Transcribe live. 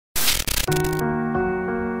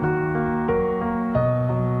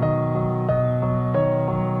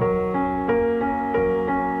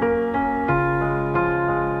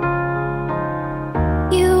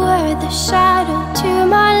The shadow to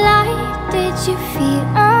my light, did you feel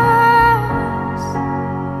us?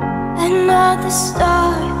 Another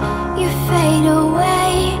star, you fade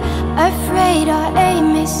away. Afraid our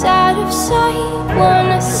aim is out of sight.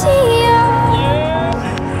 Wanna see you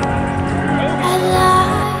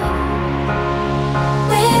alive.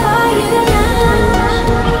 Where are you now?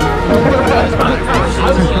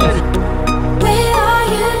 Where are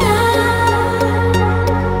you now?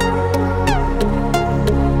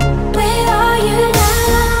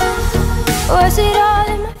 Was it all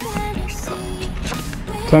in my fantasy?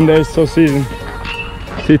 10 days till season.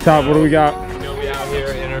 T-Top, what do we got? You know, we out here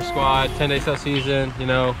in our squad, 10 days till season, you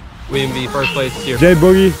know, we can be first place this year. J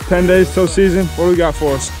Boogie, 10 days till season. What do we got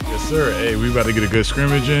for us? Yes, sir. Hey, we about to get a good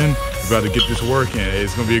scrimmage in. We about to get this work in. Hey,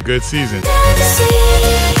 it's going to be a good season.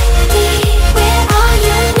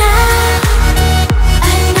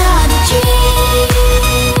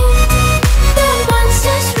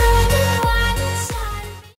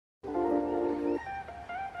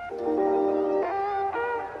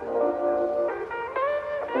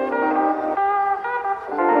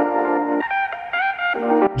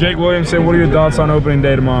 Jake Williamson, what are your thoughts on opening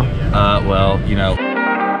day tomorrow? Well, you know,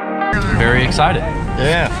 very excited.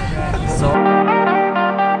 Yeah.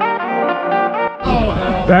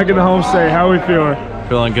 Back in the home state, how are we feeling?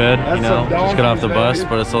 Feeling good, you know, just got off the bus,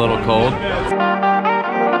 but it's a little cold.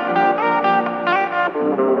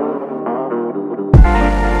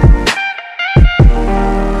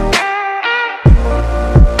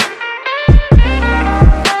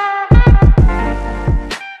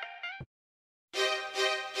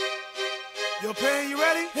 Yo, Pan, you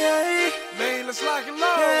ready? Yeah. Man, let's lock and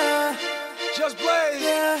load. Yeah. Just blaze.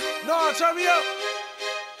 Yeah. No, turn me up.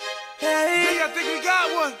 Hey. I think we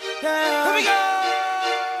got one. Yeah. Here we go.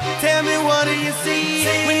 Tell me, what do you see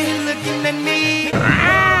when you're looking at me?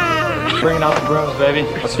 Bringing out the brooms, baby.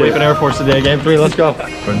 Sweeping Air Force today, game 3, let's go.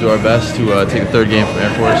 We're gonna do our best to take the third game from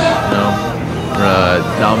Air Force. You know, we're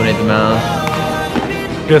gonna dominate the mound.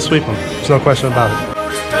 Gonna sweep them. There's no question about it.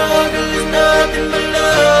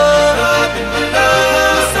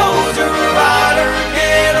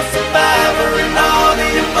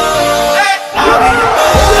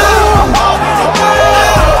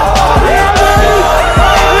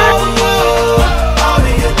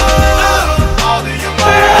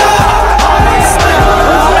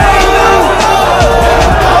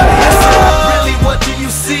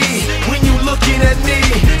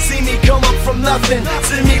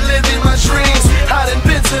 See me living my dreams. I done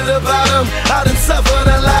been to the bottom. I done suffered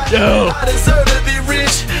a lot. Yo. I deserve to be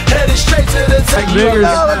rich. Headed straight to the top.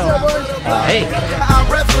 Hey. I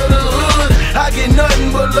rap for the hood. I get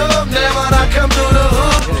nothing but love now when I come through the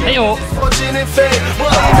hood. Hey, yo. Fortune and fame.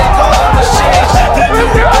 Well, they call it the change. The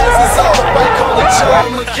new guys is all white collar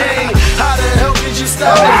John McCain. How the hell could you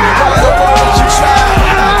stop me? How the fuck would you try?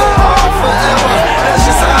 I go hard forever. That's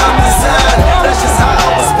just how I'm designed. That's just how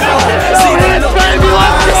I was built. See that look in my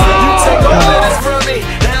eyes. You take all of this from me,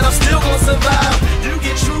 and I'm still gonna survive. You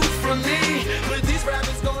get truth from me, but these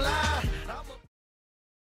rappers gon' lie.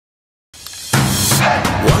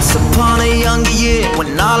 Once upon a younger year,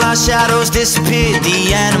 when all our shadows disappeared,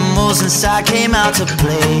 the animals inside came out to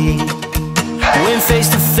play. Went face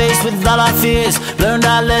to face with all our fears, learned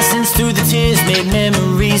our lessons through the tears, made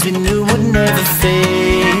memories we knew would never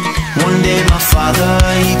fade. One day my father,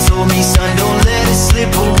 he told me, son, don't let it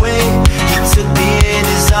slip away. He took me in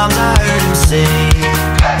his arms, I heard him say,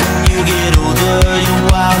 when you get older, your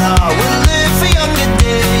wild heart will live for younger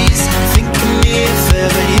days. Think of me if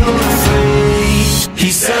ever you're afraid. He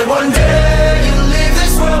said one day you'll leave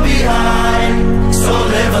this world behind, so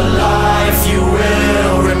live a life you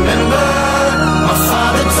will remember. My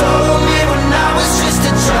father told me when I was just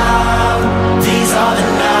a child, these are the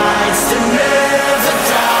nights that never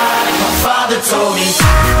die. My father told me.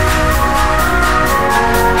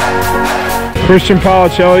 Christian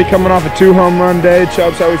Policelli coming off a 2-home run day.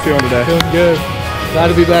 Chubbs, how we feeling today? Feeling good. Glad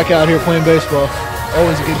to be back out here playing baseball.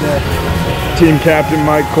 Always a good day. Team captain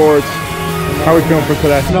Mike Courts, how we feeling for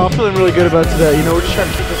today? No, I'm feeling really good about today. You know, we're just trying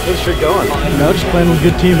to keep this good streak going. You know, just playing with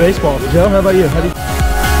good team baseball. Joe, how about you? How do you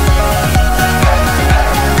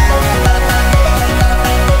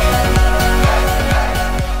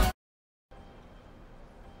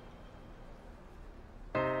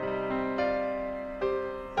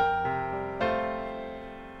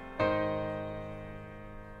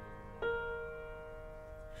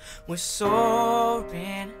We're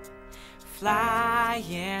soaring,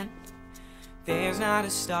 flying There's not a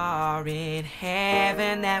star in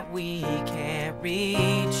heaven that we can't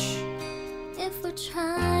reach. If we're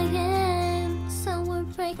trying, so we're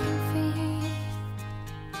breaking free.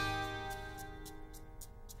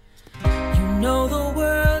 You know the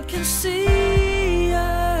world can see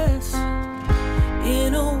us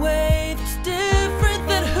in a way that's different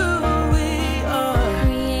than who we are.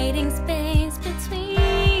 Creating space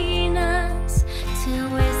between us till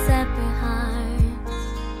we're separate hearts.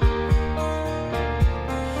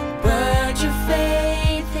 But your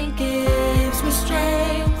faith, it gives me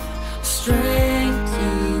strength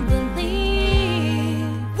to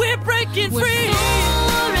believe. We're breaking free.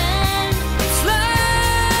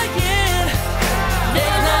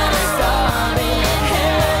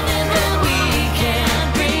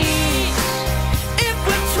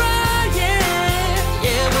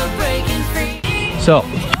 So,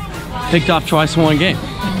 picked off twice in one game.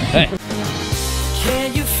 Hey.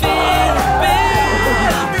 Can you feel it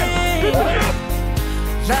building?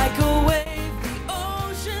 Like a wave, the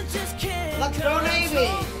ocean just can't.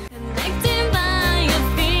 Connecting by a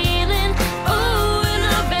feeling, oh, in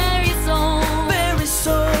our very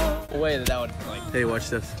soul. Way that would like. Hey, watch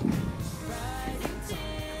this.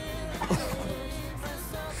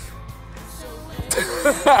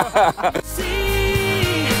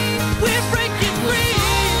 See, we're breaking free.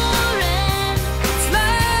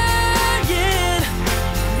 Flying.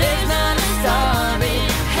 There's not a star in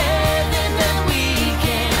heaven that we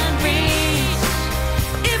can't reach.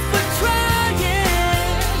 If we're trying,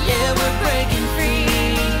 yeah, we're breaking free.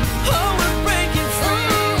 Oh, we're breaking free.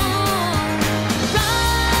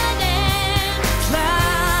 Riding,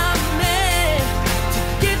 Climbing to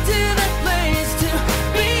get to that place to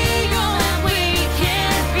be all that we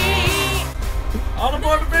can be. All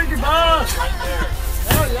aboard the Biggie Boss!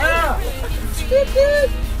 Hell yeah!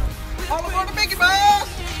 All aboard the Mickey Mouse!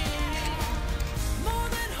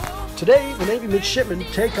 Today, the Navy midshipmen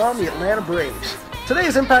take on the Atlanta Braves.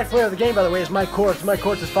 Today's impact player of the game, by the way, is Mike Kortz. Mike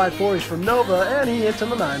Kortz is 5'4", he's from Nova, and he hits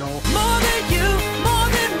him a 9-hole. More than you, more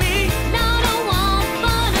than me. now no one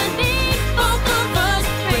but a need. Both of us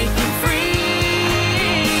breaking free.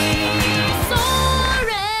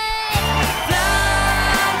 Soaring, Flying.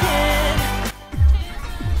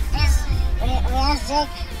 We asked Jake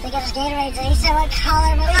to get his Gatorades, and he said, what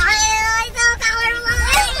color?